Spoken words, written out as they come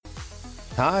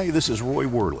Hi, this is Roy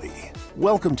Worley.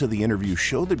 Welcome to the interview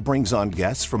show that brings on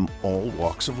guests from all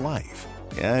walks of life.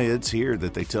 Yeah, it's here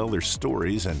that they tell their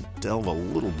stories and delve a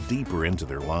little deeper into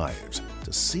their lives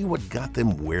to see what got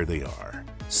them where they are.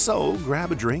 So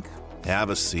grab a drink,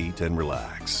 have a seat, and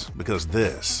relax, because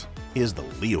this is the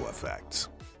Leo Effect.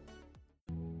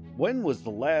 When was the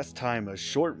last time a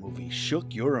short movie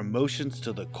shook your emotions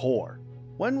to the core?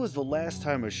 When was the last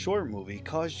time a short movie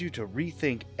caused you to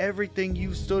rethink everything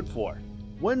you stood for?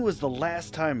 When was the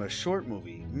last time a short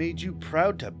movie made you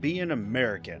proud to be an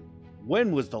American?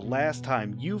 When was the last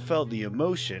time you felt the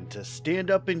emotion to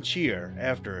stand up and cheer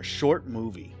after a short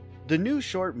movie? The new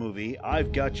short movie,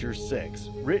 I've Got Your Six,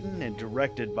 written and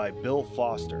directed by Bill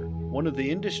Foster, one of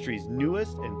the industry's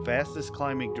newest and fastest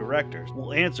climbing directors,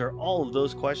 will answer all of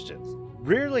those questions.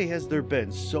 Rarely has there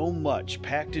been so much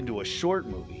packed into a short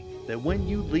movie that when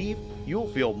you leave, you'll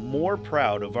feel more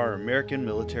proud of our American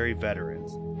military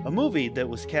veterans. A movie that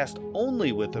was cast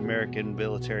only with American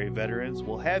military veterans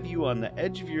will have you on the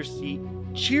edge of your seat,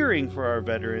 cheering for our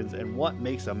veterans and what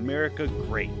makes America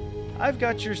great. I've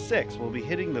Got Your Six will be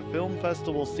hitting the film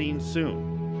festival scene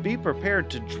soon. Be prepared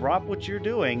to drop what you're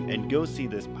doing and go see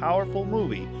this powerful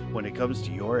movie when it comes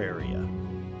to your area.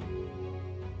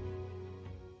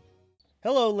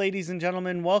 Hello, ladies and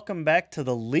gentlemen. Welcome back to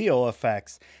the Leo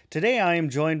Effects. Today I am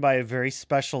joined by a very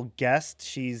special guest.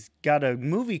 She's got a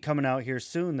movie coming out here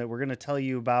soon that we're going to tell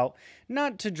you about.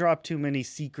 Not to drop too many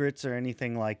secrets or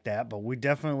anything like that, but we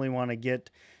definitely want to get,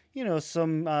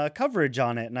 some coverage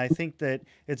on it. And I think that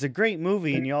it's a great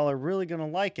movie and y'all are really going to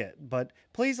like it. But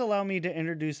please allow me to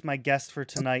introduce my guest for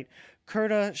tonight,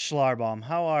 Curta Schlarbaum.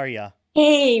 How are you?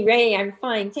 Hey, Ray, I'm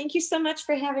fine. Thank you so much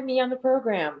for having me on the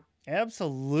program.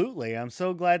 Absolutely. I'm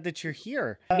so glad that you're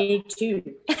here. Me too.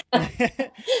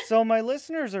 So my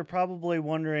listeners are probably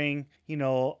wondering,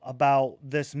 about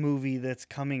this movie that's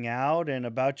coming out and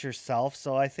about yourself.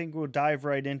 So I think we'll dive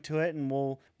right into it and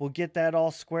we'll get that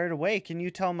all squared away. Can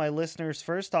you tell my listeners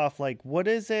first off, what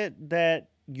is it that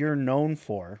you're known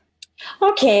for?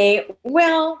 Okay,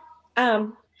 well,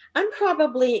 I'm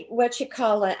probably what you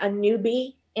call a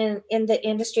newbie in the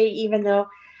industry, even though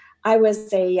I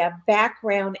was a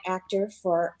background actor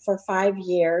for 5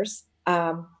 years.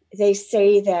 They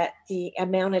say that the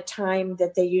amount of time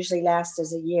that they usually last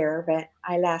is a year, but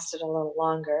I lasted a little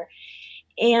longer.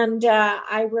 And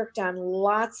I worked on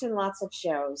lots and lots of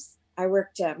shows. I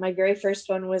worked, my very first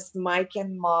one was Mike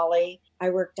and Molly. I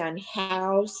worked on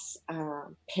House,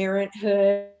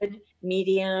 Parenthood,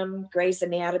 Medium, Grey's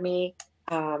Anatomy,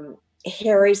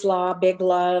 Harry's Law, Big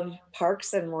Love,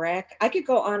 Parks and Rec. I could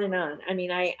go on and on. I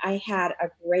mean, I had a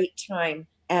great time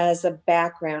as a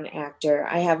background actor.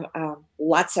 I have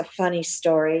lots of funny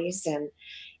stories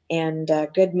and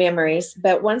good memories.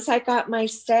 But once I got my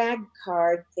SAG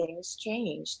card, things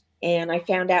changed. And I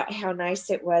found out how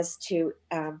nice it was to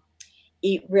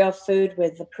eat real food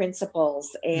with the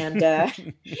principals and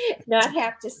not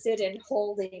have to sit in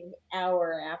holding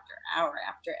hour after hour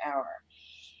after hour.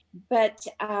 But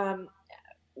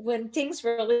when things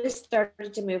really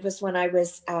started to move was when I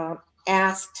was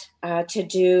asked to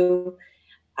do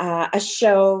a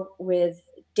show with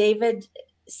David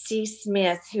C.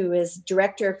 Smith, who is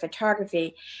director of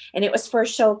photography, and it was for a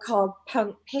show called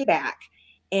Punk Payback.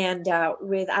 And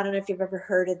with, I don't know if you've ever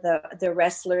heard of the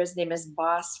wrestler. His name is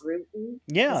Boss Rutan.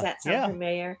 Yeah. Does that sound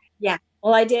familiar? Yeah.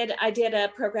 Well, I did a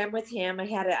program with him. I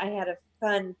had a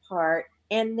fun part.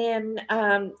 And then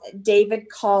David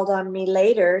called on me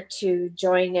later to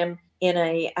join him in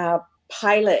a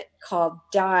pilot called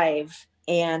Dive.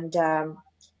 And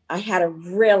I had a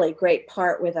really great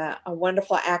part with a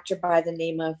wonderful actor by the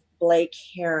name of Blake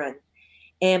Heron.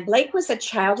 And Blake was a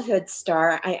childhood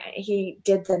star. He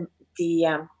did the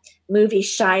movie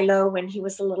Shiloh when he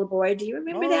was a little boy. Do you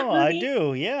remember that movie? I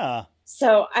do, yeah.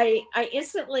 So I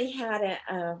instantly had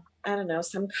I don't know,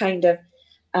 some kind of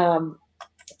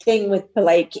thing with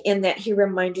Blake in that he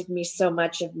reminded me so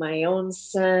much of my own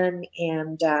son,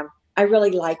 and I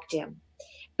really liked him.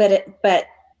 But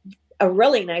a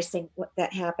really nice thing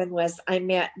that happened was I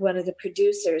met one of the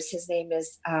producers. His name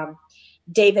is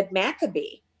David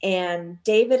Maccabee, and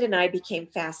David and I became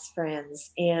fast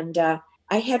friends. And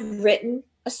I had written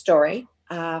a story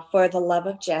for The Love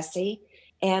of Jessee,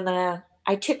 and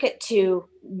I took it to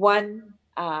one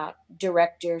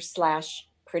director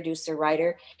 / producer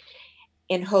writer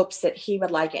in hopes that he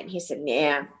would like it. And he said,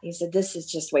 nah. He said, this is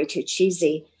just way too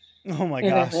cheesy. Oh my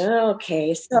gosh.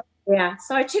 Okay. So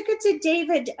I took it to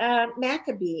David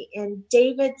Maccabee, and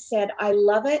David said, I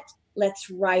love it. Let's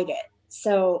write it.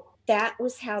 So that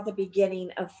was how the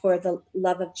beginning of For the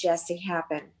Love of Jessee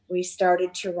happened. We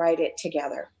started to write it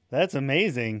together. That's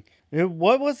amazing.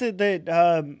 What was it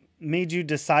that made you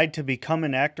decide to become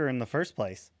an actor in the first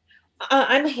place?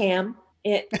 I'm ham.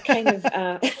 It kind of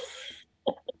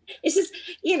it's just,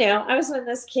 I was one of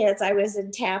those kids. I was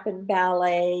in tap and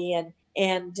ballet, and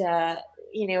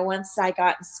once I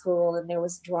got in school and there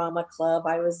was drama club,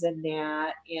 I was in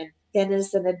that. And then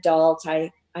as an adult,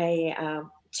 I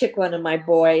took one of my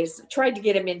boys, tried to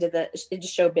get him into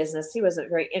show business. He wasn't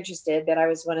very interested, but I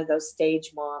was one of those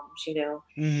stage moms.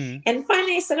 Hmm. And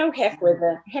finally, I said, "Oh, heck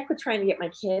with trying to get my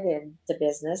kid into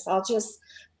business. I'll just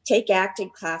take acting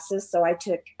classes." So I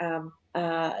took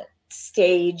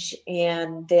stage,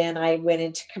 and then I went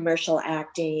into commercial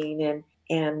acting,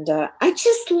 and I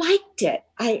just liked it.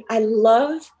 I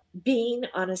love being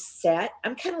on a set.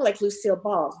 I'm kind of like Lucille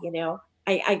Ball.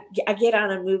 I get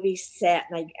on a movie set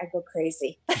and I go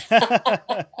crazy.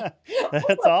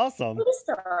 That's awesome. Movie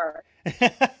star,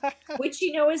 which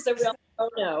is a real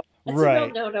no-no. That's a real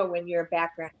Right. no-no when you're a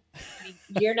background. I mean,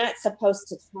 you're not supposed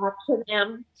to talk to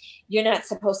them. You're not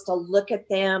supposed to look at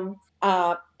them.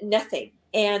 Nothing.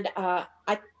 And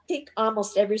I think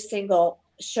almost every single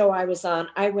show I was on,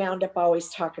 I wound up always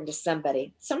talking to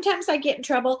somebody. Sometimes I get in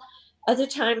trouble. Other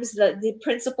times the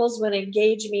principals would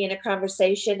engage me in a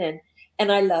conversation,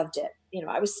 and I loved it.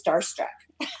 I was starstruck.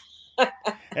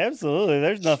 Absolutely.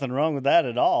 There's nothing wrong with that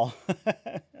at all.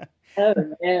 Oh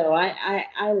no,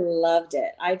 I loved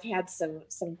it. I've had some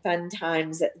fun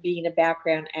times at being a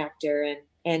background actor,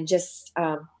 and just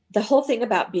the whole thing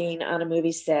about being on a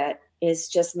movie set is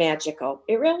just magical.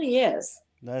 It really is.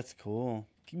 That's cool.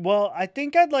 Well, I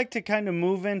think I'd like to kind of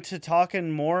move into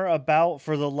talking more about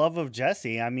For the Love of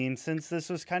Jesse. I mean, since this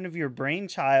was kind of your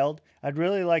brainchild, I'd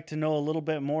really like to know a little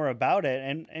bit more about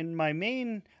it. And my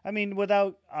main, I mean,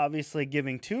 without obviously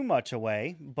giving too much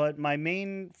away, but my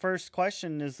main first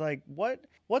question is like,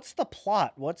 what's the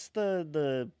plot? What's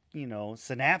the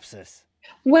synopsis?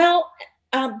 Well,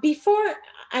 before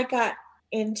I got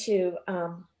into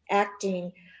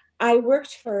acting, I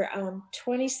worked for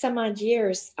 20 some odd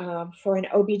years for an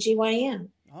OBGYN.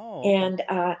 Oh, okay. And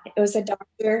it was a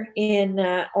doctor in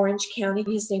Orange County.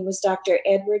 His name was Dr.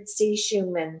 Edward C.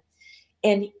 Schumann.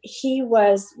 And he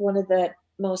was one of the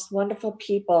most wonderful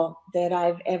people that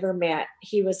I've ever met.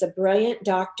 He was a brilliant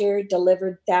doctor,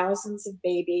 delivered thousands of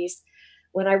babies.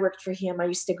 When I worked for him, I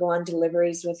used to go on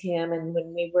deliveries with him. And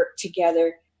when we worked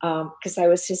together, because I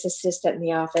was his assistant in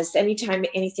the office, anytime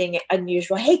anything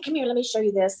unusual, "Hey, come here, let me show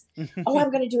you this. Oh, I'm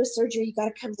going to do a surgery. You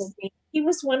got to come with me." He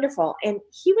was wonderful. And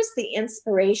he was the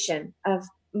inspiration of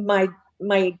my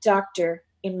doctor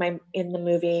in the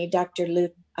movie, Dr.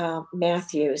 Luke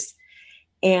Matthews.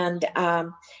 And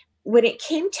when it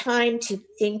came time to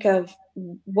think of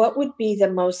what would be the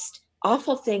most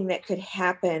awful thing that could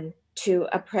happen to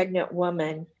a pregnant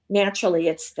woman, naturally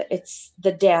it's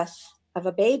the death of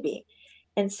a baby.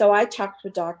 And so I talked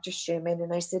with Dr. Schumann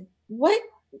and I said, "What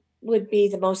would be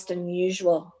the most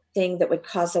unusual thing that would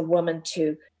cause a woman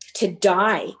to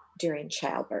die during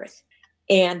childbirth?"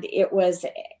 And it was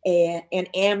an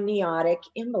amniotic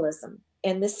embolism.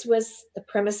 And this was the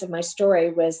premise of my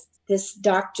story. Was this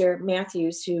Dr.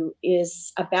 Matthews, who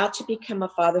is about to become a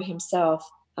father himself,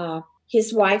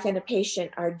 his wife and a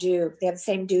patient are due, they have the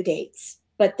same due dates,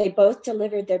 but they both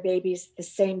delivered their babies the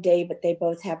same day, but they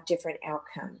both have different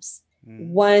outcomes. Mm.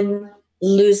 One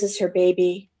loses her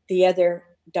baby, the other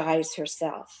dies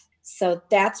herself. So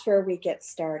that's where we get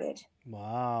started.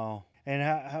 Wow. And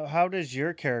how does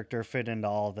your character fit into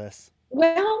all this?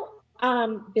 Well,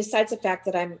 besides the fact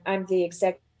that I'm the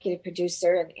executive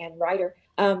producer and writer,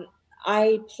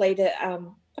 I played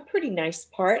a pretty nice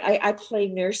part. I play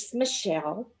Nurse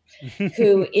Michelle,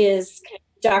 who is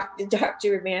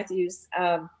Dr. Matthews'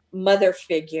 mother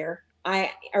figure.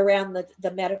 I around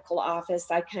the medical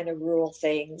office, I kind of rule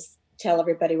things, tell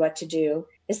everybody what to do,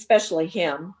 especially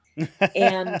him.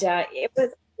 And it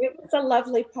was a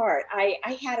lovely part.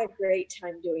 I had a great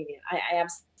time doing it. I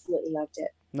absolutely loved it.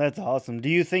 That's awesome. Do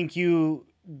you think you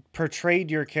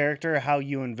portrayed your character how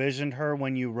you envisioned her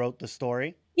when you wrote the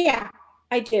story? Yeah,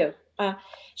 I do.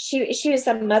 She was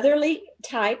a motherly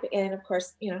type, and of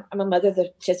course, I'm a mother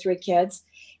to three kids,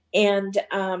 and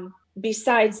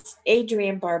besides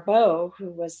Adrienne Barbeau, who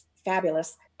was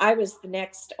fabulous, I was the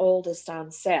next oldest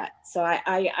on set, so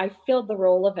I filled the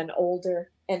role of an older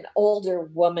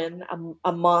woman,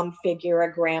 a mom figure,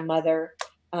 a grandmother,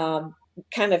 um,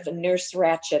 kind of a nurse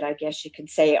ratchet, I guess you could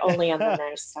say, only on the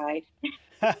nice side.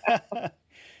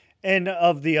 And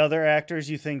of the other actors,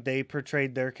 you think they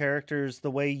portrayed their characters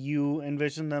the way you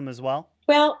envisioned them as well?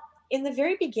 Well, in the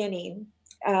very beginning,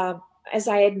 uh, as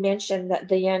I had mentioned, that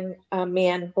the young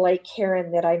man Blake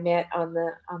Heron that I met on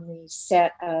the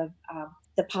set of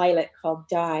the pilot called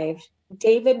Dive,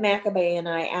 David Maccabee and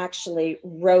I actually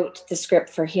wrote the script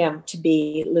for him to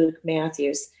be Luke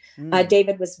Matthews. Mm.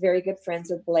 David was very good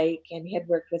friends with Blake and had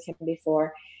worked with him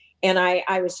before. And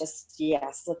I was just,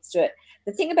 yes, let's do it.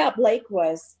 The thing about Blake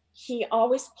was he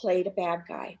always played a bad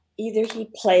guy. Either he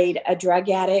played a drug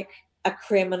addict, a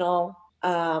criminal,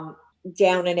 down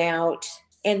and out.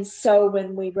 And so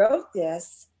when we wrote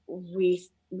this, we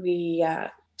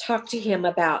talked to him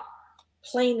about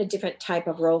playing a different type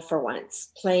of role for once,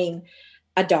 playing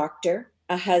a doctor,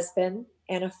 a husband,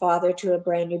 and a father to a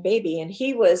brand new baby. And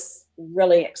he was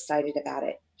really excited about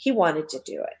it. He wanted to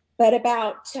do it. But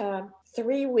about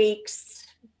 3 weeks,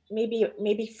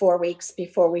 maybe 4 weeks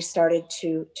before we started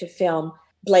to film,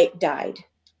 Blake died.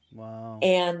 Wow.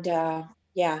 And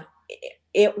yeah,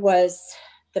 it was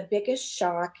the biggest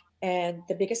shock and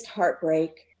the biggest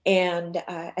heartbreak. And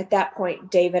at that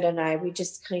point, David and I, we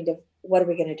just kind of, what are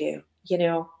we going to do? You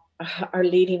know, our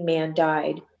leading man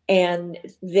died. And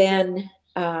then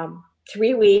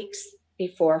 3 weeks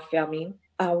before filming,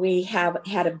 we have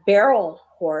had a barrel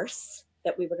horse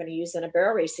that we were going to use in a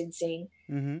barrel racing scene.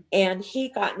 Mm-hmm. And he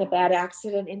got in a bad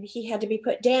accident and he had to be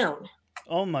put down.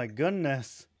 Oh my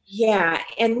goodness. Yeah,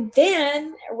 and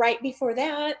then right before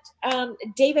that,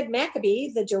 David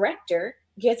Maccabee, the director,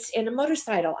 gets in a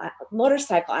motorcycle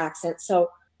accident. So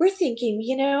we're thinking,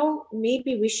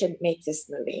 maybe we shouldn't make this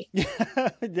movie.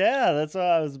 Yeah, that's what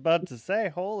I was about to say.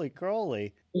 Holy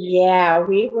crowley. Yeah,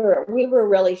 we were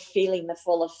really feeling the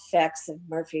full effects of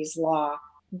Murphy's Law,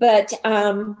 but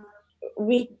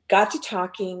we got to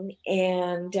talking,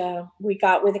 and we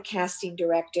got with a casting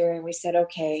director, and we said,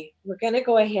 okay, we're going to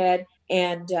go ahead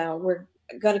and we're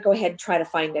going to go ahead and try to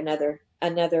find another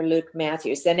Luke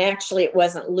Matthews. And actually, it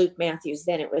wasn't Luke Matthews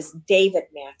then; it was David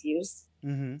Matthews.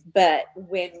 Mm-hmm. But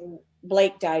when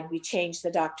Blake died, we changed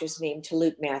the doctor's name to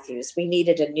Luke Matthews. We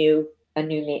needed a new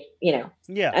name,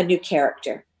 Yeah. a new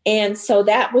character. And so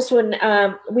that was when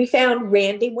we found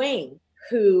Randy Wayne,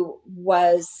 who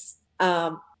was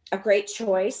a great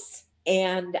choice,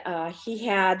 and he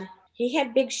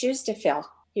had big shoes to fill.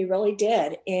 He really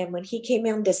did. And when he came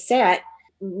on to set,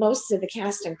 most of the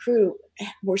cast and crew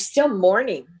were still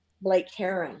mourning Blake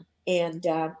Heron, and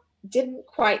didn't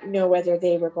quite know whether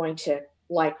they were going to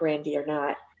like Randy or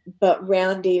not. But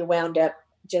Randy wound up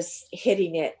just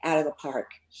hitting it out of the park.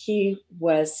 He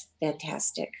was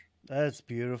fantastic. That's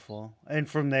beautiful. And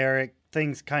from there,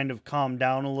 things kind of calmed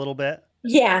down a little bit.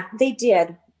 Yeah, they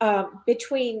did.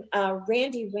 Between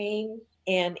Randy Wayne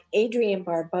and Adrienne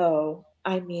Barbeau,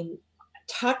 I mean,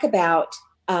 talk about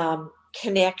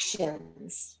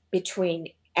connections between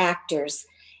actors.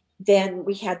 Then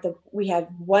we had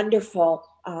wonderful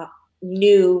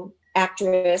new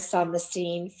actress on the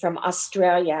scene from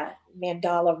Australia,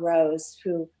 Mandala Rose,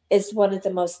 who is one of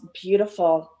the most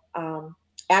beautiful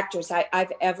actors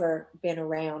I've ever been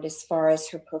around as far as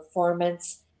her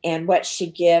performance and what she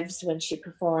gives when she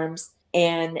performs.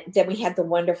 And then we had the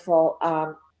wonderful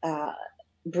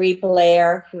Brie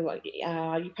Blair, who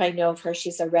you probably know of her.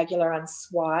 She's a regular on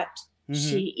SWAT. Mm-hmm.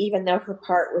 She, even though her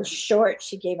part was short,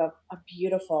 she gave a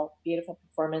beautiful, beautiful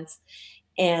performance.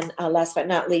 And last but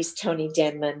not least, Tony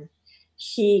Denman.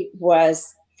 He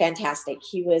was fantastic.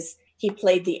 He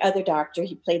played the other doctor.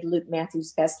 He played Luke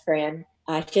Matthews' best friend,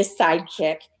 his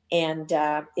sidekick. And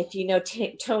if you know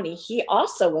Tony, he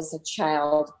also was a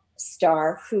child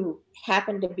star who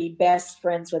happened to be best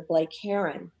friends with Blake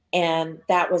Heron. And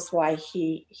that was why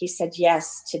he said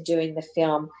yes to doing the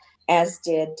film, as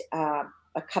did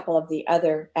a couple of the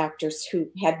other actors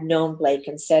who had known Blake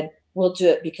and said, we'll do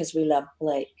it because we love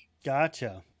Blake.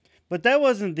 Gotcha. But that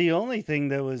wasn't the only thing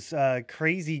that was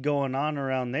crazy going on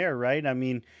around there, right? I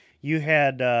mean, you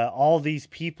had all these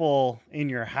people in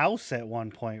your house at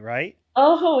one point, right?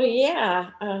 Oh, yeah.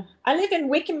 I live in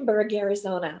Wickenburg,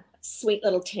 Arizona, sweet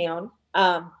little town.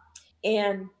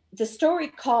 And the story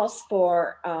calls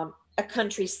for a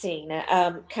country scene,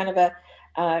 kind of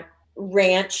a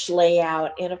ranch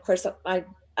layout. And of course,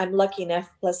 I'm lucky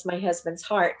enough, bless my husband's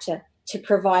heart, to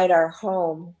provide our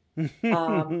home.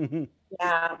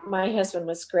 Yeah, my husband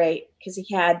was great because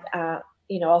he had, a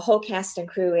whole cast and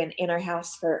crew in our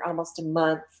house for almost a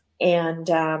month. And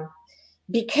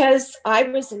because I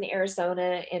was in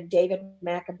Arizona and David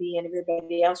Maccabee and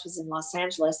everybody else was in Los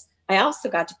Angeles, I also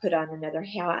got to put on another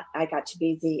hat. I got to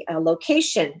be the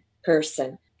location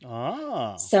person.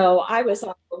 Ah. So I was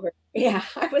all over, yeah,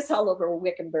 I was all over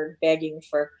Wickenburg begging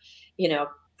for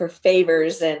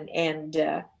favors and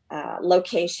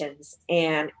locations,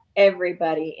 and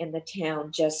everybody in the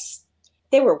town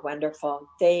they were wonderful.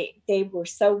 They were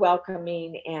so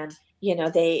welcoming, and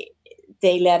they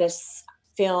let us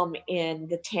film in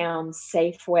the town's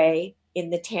Safeway. in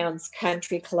the town's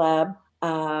country club,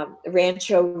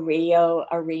 Rancho Rio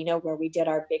Arena, where we did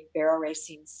our big barrel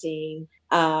racing scene.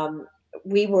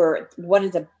 We were one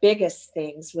of the biggest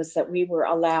things was that we were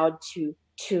allowed to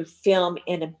film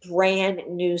in a brand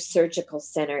new surgical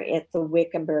center at the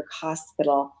Wickenburg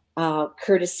Hospital,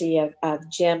 courtesy of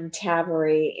Jim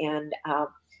Tavery and a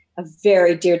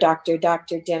very dear doctor,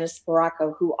 Dr. Dennis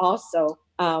Baracco, who also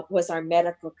was our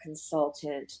medical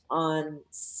consultant on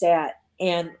set.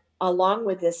 And along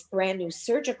with this brand new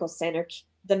surgical center,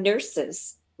 the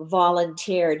nurses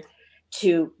volunteered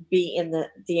to be in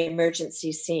the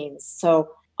emergency scenes. So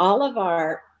all of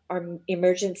our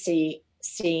emergency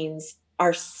scenes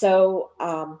are so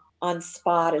on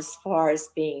spot as far as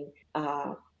being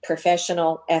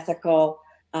professional, ethical.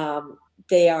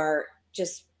 They are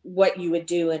just what you would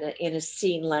do in a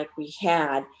scene like we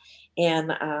had.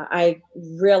 And I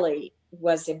really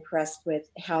was impressed with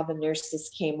how the nurses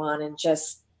came on and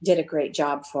just did a great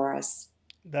job for us.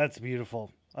 That's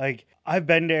beautiful. Like, I've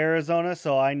been to Arizona,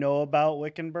 so I know about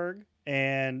Wickenburg.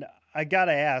 And I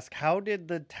gotta ask, how did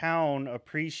the town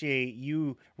appreciate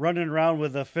you running around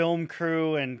with a film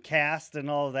crew and cast and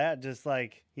all of that, just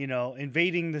like,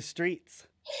 invading the streets?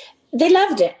 They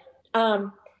loved it.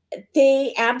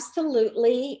 They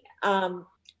absolutely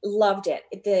loved it.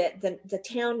 The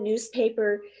town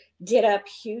newspaper did up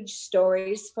huge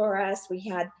stories for us. We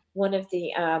had one of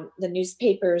the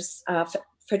newspapers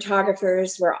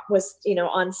photographers was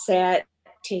on set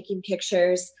taking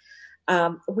pictures.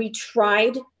 We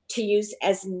tried to use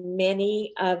as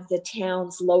many of the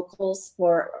town's locals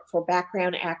for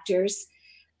background actors.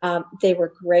 They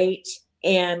were great,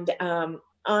 and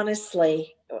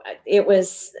honestly, it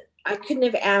was I couldn't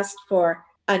have asked for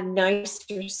a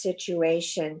nicer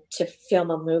situation to film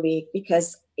a movie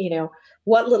because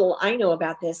what little I know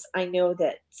about this, I know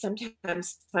that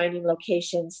sometimes finding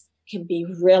locations can be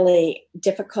really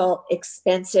difficult,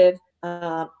 expensive,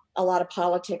 a lot of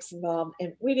politics involved,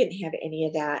 and we didn't have any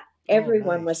of that. Oh,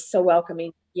 Everyone nice. was so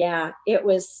welcoming. Yeah, it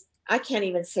was. I can't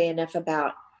even say enough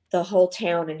about the whole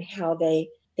town and how they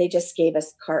just gave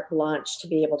us carte blanche to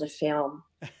be able to film.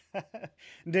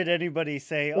 Did anybody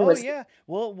say, It "Oh was yeah,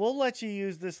 we'll let you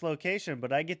use this location,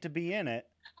 but I get to be in it"?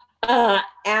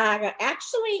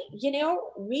 actually,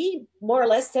 we more or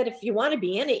less said if you want to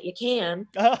be in it, you can.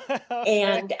 Okay.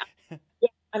 And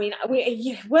I mean,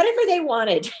 whatever they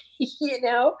wanted, you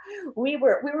know, we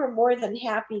were more than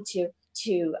happy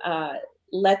to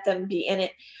let them be in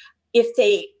it. If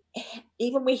they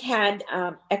even we had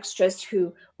extras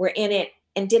who were in it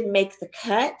and didn't make the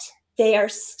cut, they are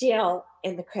still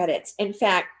in the credits. In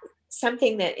fact,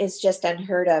 something that is just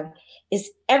unheard of is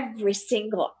every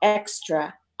single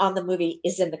extra on the movie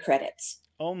is in the credits.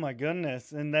 Oh my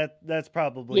goodness, and that's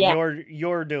probably Yeah,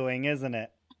 your doing, isn't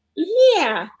it?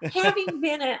 yeah. Having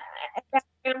been a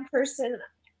background person,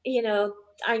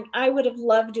 I would have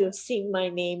loved to have seen my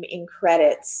name in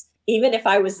credits, even if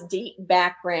I was deep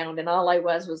background and all I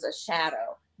was a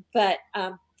shadow. But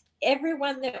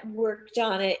everyone that worked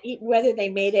on it, whether they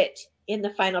made it in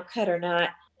the final cut or not,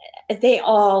 they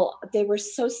were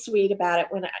so sweet about it.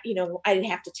 When I didn't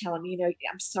have to tell them,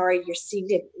 I'm sorry your scene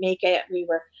didn't make it. We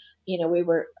were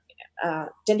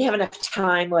didn't have enough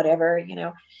time, whatever.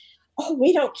 Oh,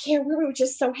 we don't care. We were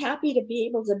just so happy to be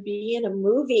able to be in a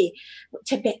movie,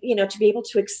 to be able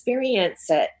to experience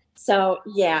it. So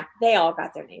yeah, they all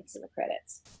got their names in the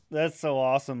credits. That's so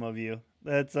awesome of you.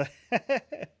 That's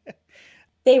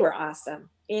They were awesome.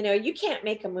 You can't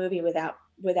make a movie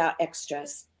without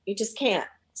extras. You just can't.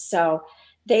 So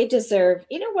they deserve,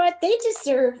 you know what? They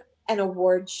deserve an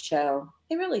award show.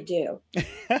 They really do.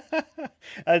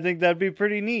 I think that'd be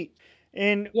pretty neat.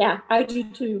 And Yeah, I do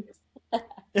too.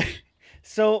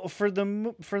 so for the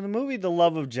movie The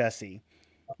Love of Jesse,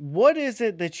 what is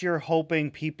it that you're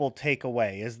hoping people take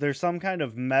away? Is there some kind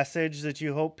of message that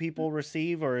you hope people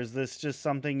receive, or is this just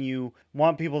something you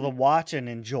want people to watch and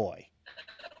enjoy?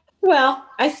 Well,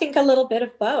 I think a little bit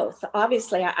of both.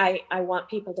 Obviously, I want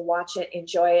people to watch it,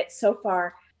 enjoy it. So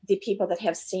far, the people that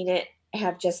have seen it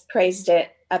have just praised it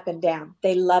up and down.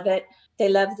 They love it. They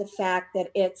love the fact that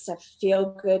it's a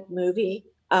feel good movie.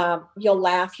 You'll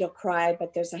laugh, you'll cry,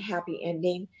 but there's a happy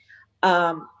ending.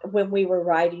 When we were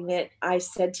writing it, I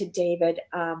said to David,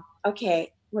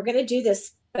 okay, we're going to do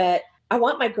this, but I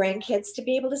want my grandkids to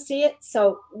be able to see it.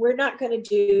 So we're not going to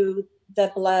do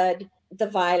the blood, the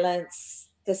violence,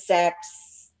 the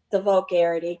sex, the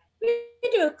vulgarity. We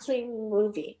do a clean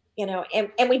movie,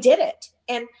 and we did it.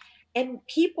 And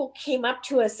people came up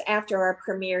to us after our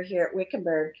premiere here at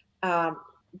Wickenburg.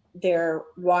 Their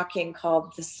walk-in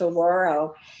called the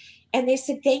Sororo, and they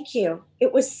said, thank you.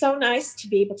 It was so nice to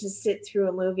be able to sit through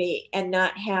a movie and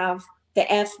not have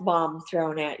the F-bomb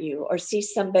thrown at you or see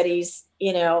somebody's,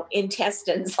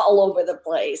 intestines all over the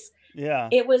place. Yeah.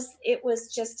 It was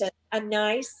just a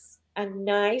nice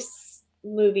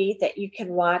movie that you can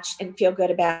watch and feel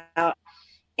good about.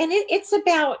 And it's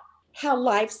about how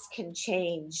lives can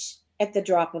change at the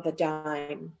drop of a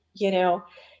dime.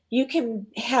 You can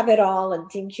have it all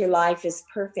and think your life is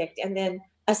perfect, and then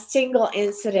a single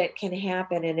incident can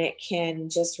happen and it can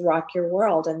just rock your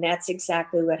world. And that's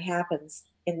exactly what happens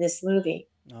in this movie.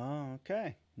 Oh,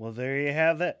 okay. Well, there you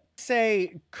have it.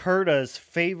 Say Curta's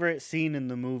favorite scene in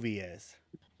the movie is.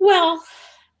 Well,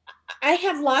 I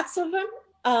have lots of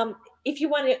them. If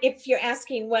you're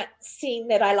asking what scene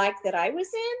that I like that I was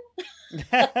in,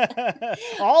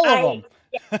 All of I them.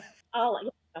 all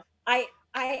I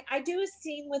I do a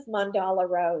scene with Mandala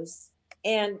Rose,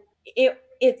 and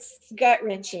it's gut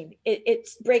wrenching. It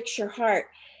breaks your heart.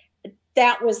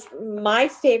 That was my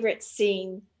favorite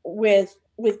scene with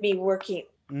me working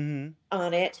Mm-hmm.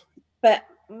 on it. But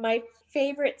my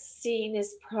favorite scene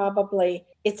is probably,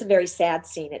 it's a very sad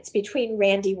scene. It's between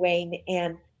Randy Wayne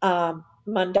and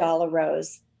Mandala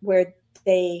Rose, where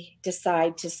they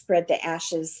decide to spread the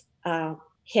ashes,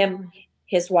 him,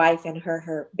 his wife, and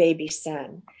her baby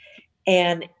son.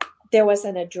 And there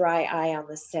wasn't a dry eye on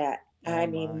the set. Oh I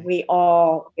mean, my. we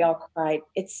all cried.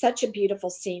 It's such a beautiful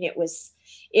scene. It was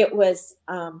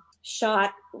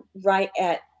shot right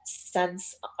at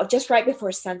just right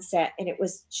before sunset, and it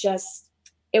was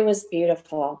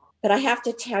beautiful. But I have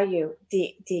to tell you,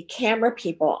 the camera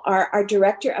people, our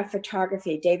director of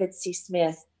photography, David C.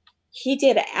 Smith, he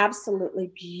did an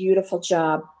absolutely beautiful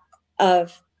job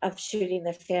of shooting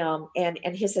the film, and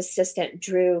his assistant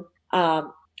Drew,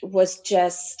 was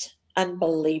just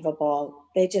unbelievable.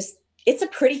 It's a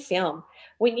pretty film.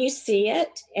 When you see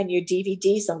it, and your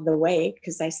DVD's on the way,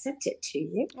 because I sent it to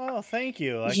you, Oh, thank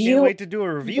you. I can't you wait to do a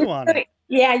you're review on gonna, it.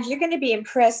 yeah, you're going to be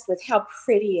impressed with how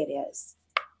pretty it is.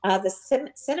 The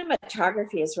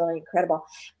cinematography is really incredible.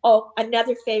 Oh,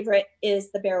 another favorite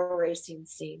is the barrel racing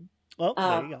scene, Oh, there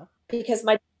uh, you go. because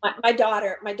my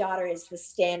daughter is the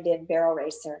stand-in barrel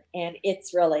racer, and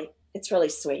it's really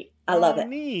sweet. I love Oh, it.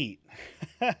 neat.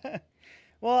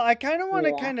 Well, I kind of want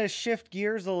to Yeah. kind of shift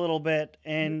gears a little bit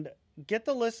and get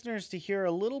the listeners to hear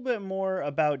a little bit more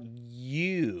about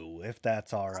you, if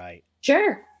that's all right.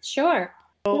 Sure, sure.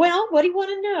 So, Well, what do you want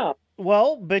to know?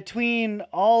 well, between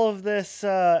all of this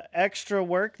extra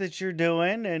work that you're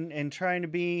doing and trying to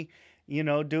be,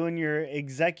 doing your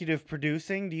executive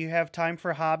producing, do you have time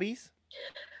for hobbies?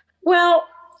 Well,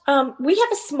 we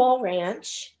have a small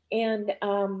ranch, and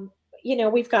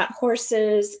we've got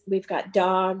horses, we've got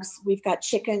dogs, we've got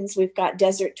chickens, we've got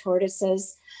desert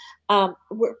tortoises.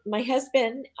 My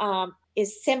husband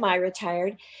is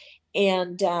semi-retired,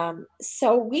 and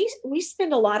so we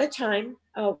spend a lot of time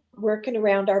working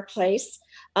around our place.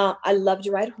 I love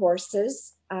to ride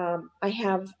horses. I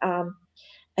have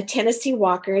a Tennessee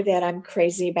Walker that I'm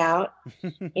crazy about,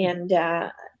 and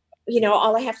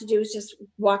all I have to do is just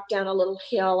walk down a little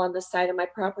hill on the side of my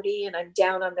property, and I'm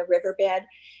down on the riverbed,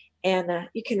 and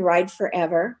you can ride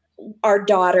forever. Our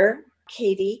daughter,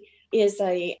 Katie, is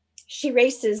a she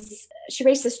races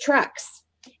trucks,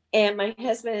 and my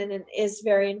husband is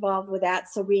very involved with that.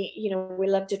 So we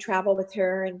love to travel with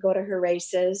her and go to her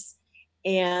races,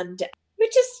 and we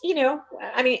just,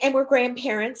 I mean, and we're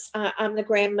grandparents. I'm the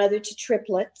grandmother to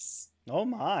triplets, Oh,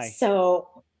 my.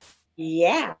 so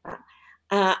yeah.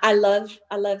 I love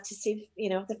to see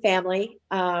the family.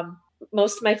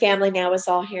 Most of my family now is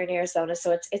all here in Arizona,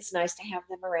 so it's nice to have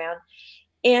them around.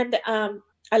 And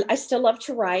I still love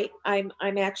to write. I'm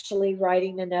actually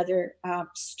writing another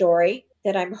story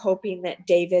that I'm hoping that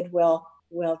David will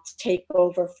take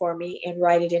over for me and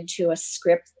write it into a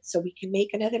script so we can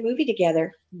make another movie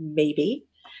together. Maybe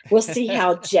we'll see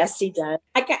how Jessee does.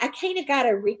 I kind of got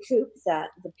to recoup the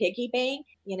piggy bank.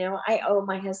 I owe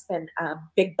my husband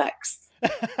big bucks.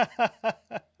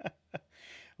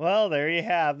 Well, there you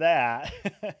have that.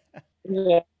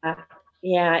 Yeah,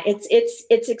 yeah,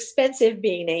 it's expensive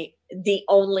being the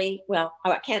only. Well,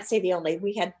 I can't say the only.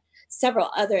 We had several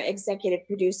other executive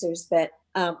producers, but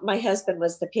my husband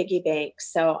was the piggy bank.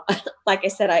 So, like I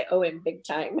said, I owe him big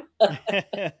time.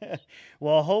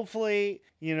 Well, hopefully,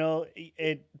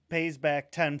 it pays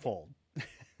back tenfold.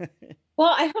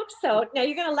 Well, I hope so. Now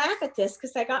you're going to laugh at this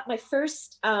because I got my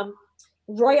first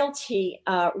royalty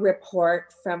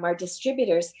report from our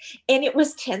distributors, and it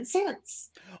was 10 cents.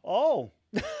 Oh,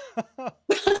 I'm going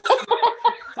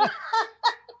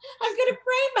to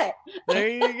frame it. there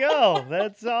you go.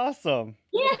 That's awesome.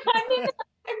 Yeah, I'm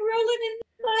rolling in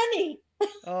money.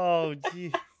 Oh,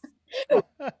 gee.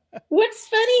 What's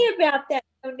funny about that,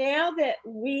 so now that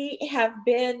we have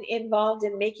been involved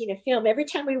in making a film, every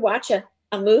time we watch a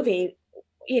movie,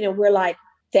 we're like,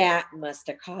 that must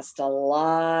have cost a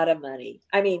lot of money.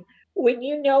 I mean, when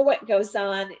you know what goes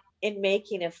on in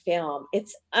making a film,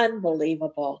 it's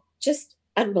unbelievable. Just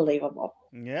unbelievable.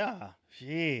 Yeah,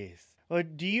 jeez. Well,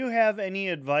 do you have any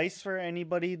advice for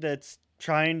anybody that's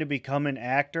trying to become an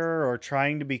actor or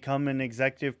trying to become an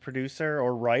executive producer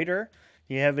or writer?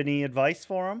 Do you have any advice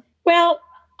for them? Well,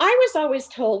 I was always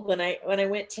told when I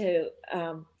went to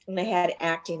when I had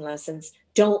acting lessons,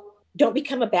 don't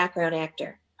become a background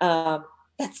actor.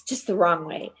 That's just the wrong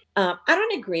way. I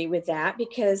don't agree with that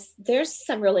because there's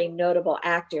some really notable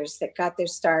actors that got their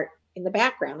start in the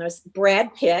background. There's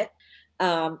Brad Pitt,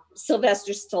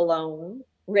 Sylvester Stallone,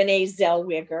 Renee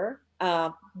Zellweger,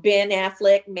 Ben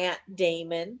Affleck, Matt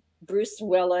Damon, Bruce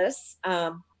Willis.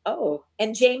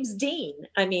 And James Dean.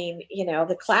 I mean,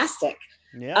 the classic.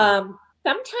 Yeah.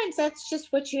 Sometimes that's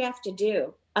just what you have to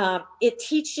do. It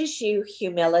teaches you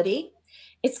humility.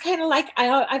 It's kind of like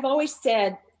I've always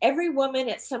said every woman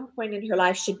at some point in her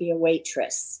life should be a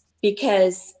waitress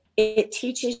because it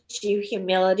teaches you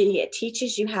humility. It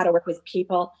teaches you how to work with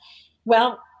people.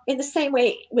 Well, in the same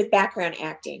way with background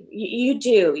acting, you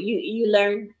do. You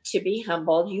learn to be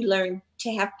humble. You learn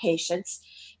to have patience.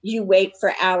 You wait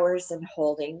for hours in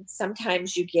holding.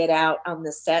 Sometimes you get out on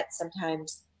the set.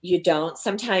 Sometimes you don't.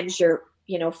 Sometimes you're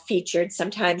featured.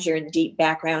 Sometimes you're in deep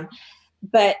background.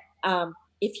 But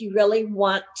if you really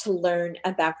want to learn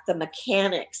about the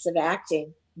mechanics of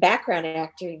acting, background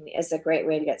acting is a great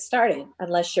way to get started.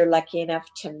 Unless you're lucky enough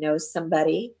to know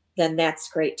somebody, then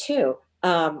that's great too.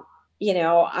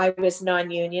 I was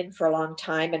non-union for a long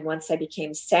time, and once I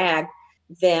became SAG,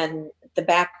 then the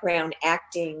background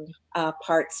acting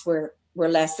parts were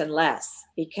less and less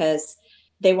because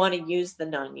they want to use the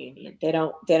non-union. They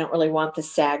don't really want the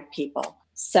SAG people.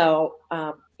 So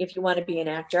if you want to be an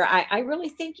actor, I really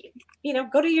think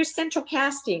go to your central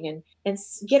casting and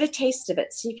get a taste of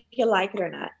it, see if you like it or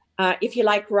not. If you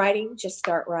like writing, just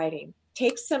start writing.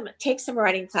 Take some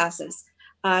writing classes.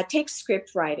 Take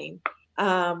script writing,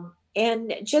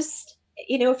 and just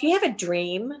if you have a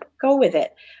dream, go with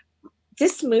it.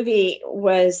 This movie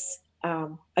was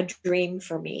a dream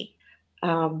for me.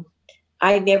 Um,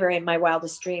 I never in my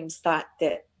wildest dreams thought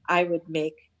that I would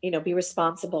be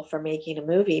responsible for making a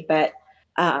movie, but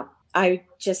uh, I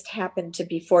just happened to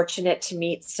be fortunate to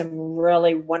meet some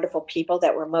really wonderful people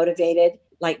that were motivated,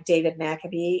 like David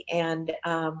Maccabee, and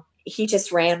he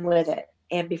just ran with it.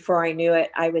 And before I knew it,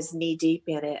 I was knee deep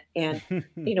in it. And,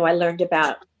 I learned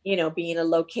about, being a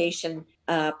location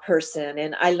person,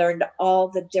 and I learned all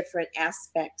the different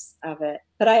aspects of it.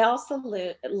 But I also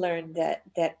learned that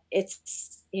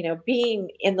it's being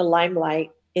in the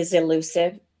limelight is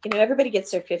elusive. Everybody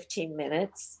gets their 15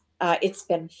 minutes. It's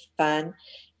been fun.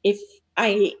 If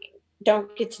I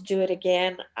don't get to do it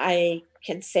again, I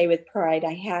can say with pride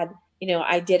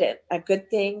I did it a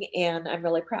good thing, and I'm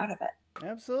really proud of it.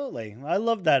 Absolutely. I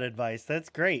love that advice. That's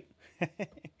great.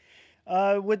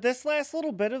 With this last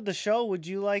little bit of the show, would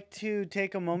you like to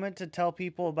take a moment to tell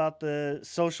people about the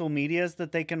social medias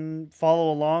that they can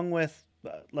follow along with,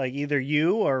 like either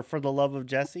you or For the Love of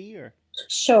Jessee, or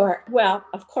Sure. Well,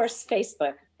 of course,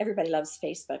 Facebook. Everybody loves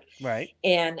Facebook. right?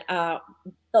 And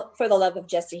For the Love of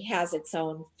Jessee has its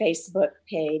own Facebook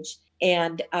page.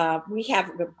 And we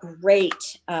have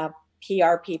great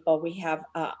PR people. We have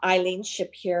Eileen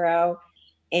Shapiro,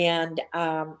 and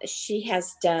she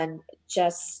has done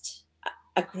just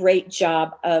a great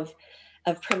job of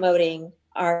promoting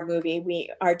our movie.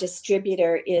 Our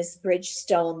distributor is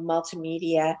Bridgestone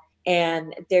Multimedia,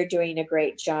 and they're doing a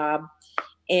great job.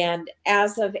 And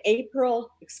as of May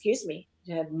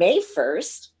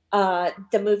 1st,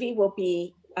 the movie will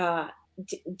be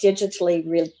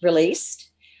digitally released.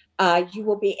 You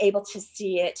will be able to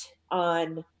see it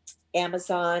on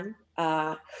Amazon,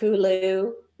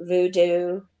 Hulu,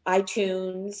 Vudu,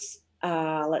 iTunes.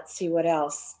 Let's see what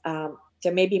else.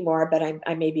 There may be more, but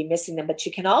I may be missing them. But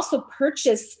you can also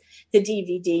purchase the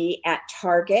DVD at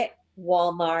Target,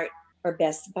 Walmart, or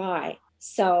Best Buy.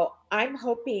 So I'm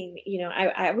hoping,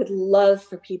 I would love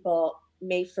for people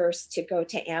May 1st to go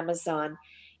to Amazon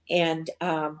and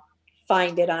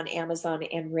find it on Amazon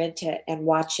and rent it and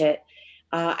watch it.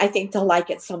 I think they'll like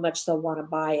it so much they'll want to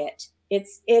buy it.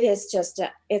 It's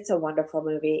a wonderful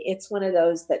movie. It's one of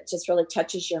those that just really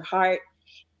touches your heart.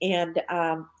 And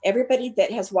everybody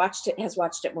that has watched it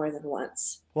more than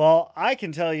once. Well, I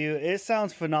can tell you, it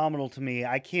sounds phenomenal to me.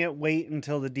 I can't wait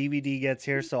until the DVD gets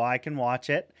here so I can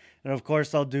watch it. And of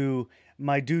course, I'll do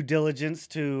my due diligence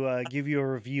to give you a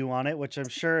review on it, which I'm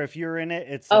sure if you're in it,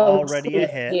 it's already a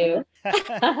hit. You.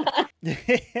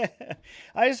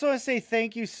 I just want to say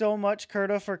thank you so much,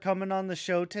 Curta, for coming on the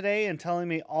show today and telling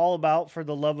me all about For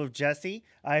the Love of Jessee.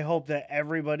 I hope that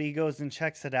everybody goes and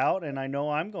checks it out, and I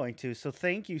know I'm going to. So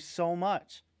thank you so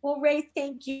much. Well, Ray,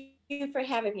 thank you for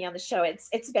having me on the show.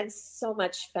 It's been so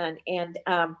much fun, and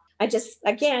I just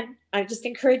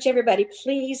encourage everybody,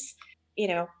 please,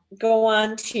 go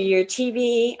on to your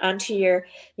TV, onto your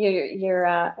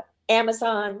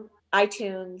Amazon,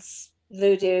 iTunes,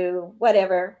 Vudu,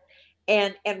 whatever,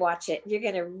 and watch it. You're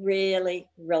gonna really,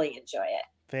 really enjoy it.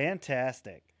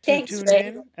 Fantastic. Thanks,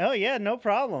 Ray. Oh yeah, no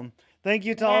problem. Thank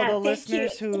you to all the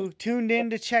listeners who tuned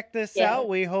in to check this out.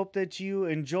 We hope that you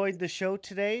enjoyed the show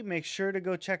today. Make sure to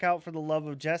go check out For the Love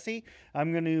of Jessee.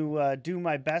 I'm going to do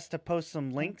my best to post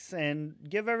some links and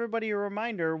give everybody a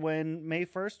reminder when May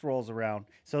 1st rolls around.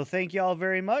 So thank you all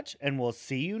very much, and we'll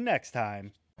see you next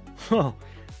time. Oh,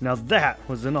 now that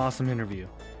was an awesome interview.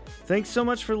 Thanks so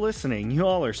much for listening. You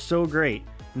all are so great.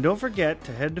 And don't forget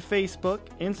to head to Facebook,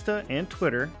 Insta, and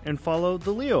Twitter and follow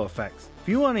The Leo Effects. If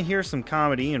you want to hear some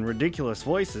comedy and ridiculous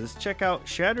voices, check out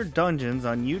Shattered Dungeons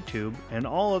on YouTube and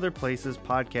all other places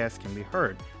podcasts can be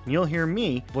heard. And you'll hear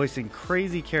me voicing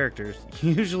crazy characters,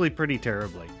 usually pretty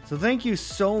terribly. So thank you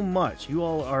so much. You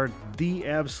all are the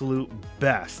absolute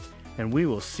best. And we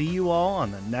will see you all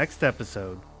on the next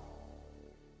episode.